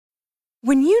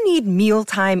When you need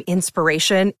mealtime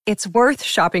inspiration, it's worth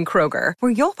shopping Kroger,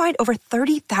 where you'll find over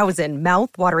 30,000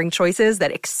 mouth-watering choices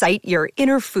that excite your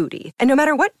inner foodie. And no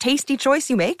matter what tasty choice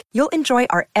you make, you'll enjoy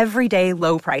our everyday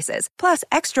low prices, plus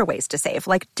extra ways to save,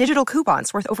 like digital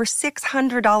coupons worth over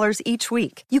 $600 each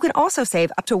week. You can also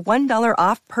save up to $1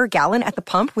 off per gallon at the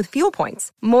pump with fuel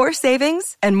points. More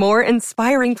savings and more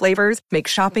inspiring flavors make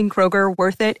shopping Kroger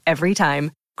worth it every time.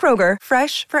 Kroger,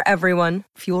 fresh for everyone.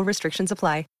 Fuel restrictions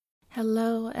apply.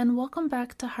 Hello, and welcome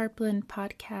back to Heartblend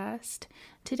Podcast.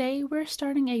 Today, we're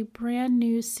starting a brand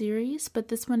new series, but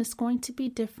this one is going to be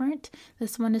different.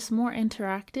 This one is more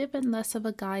interactive and less of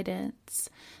a guidance.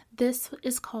 This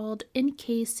is called In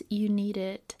Case You Need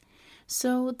It.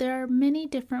 So there are many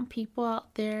different people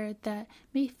out there that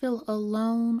may feel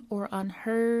alone or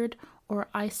unheard or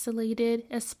isolated,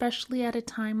 especially at a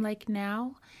time like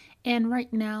now. And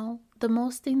right now, the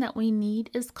most thing that we need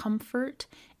is comfort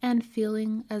and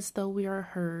feeling as though we are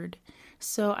heard.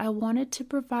 So I wanted to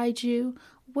provide you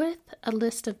with a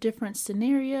list of different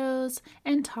scenarios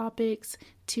and topics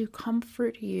to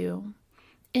comfort you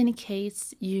in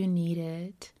case you need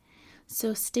it.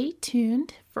 So stay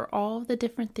tuned for all the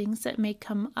different things that may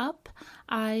come up.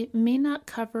 I may not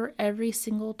cover every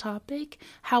single topic.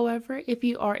 However, if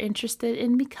you are interested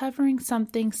in me covering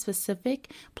something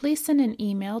specific, please send an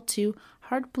email to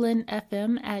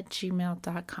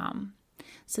heartblendfm@gmail.com.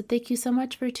 So thank you so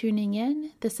much for tuning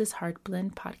in. This is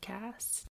Heartblend Podcast.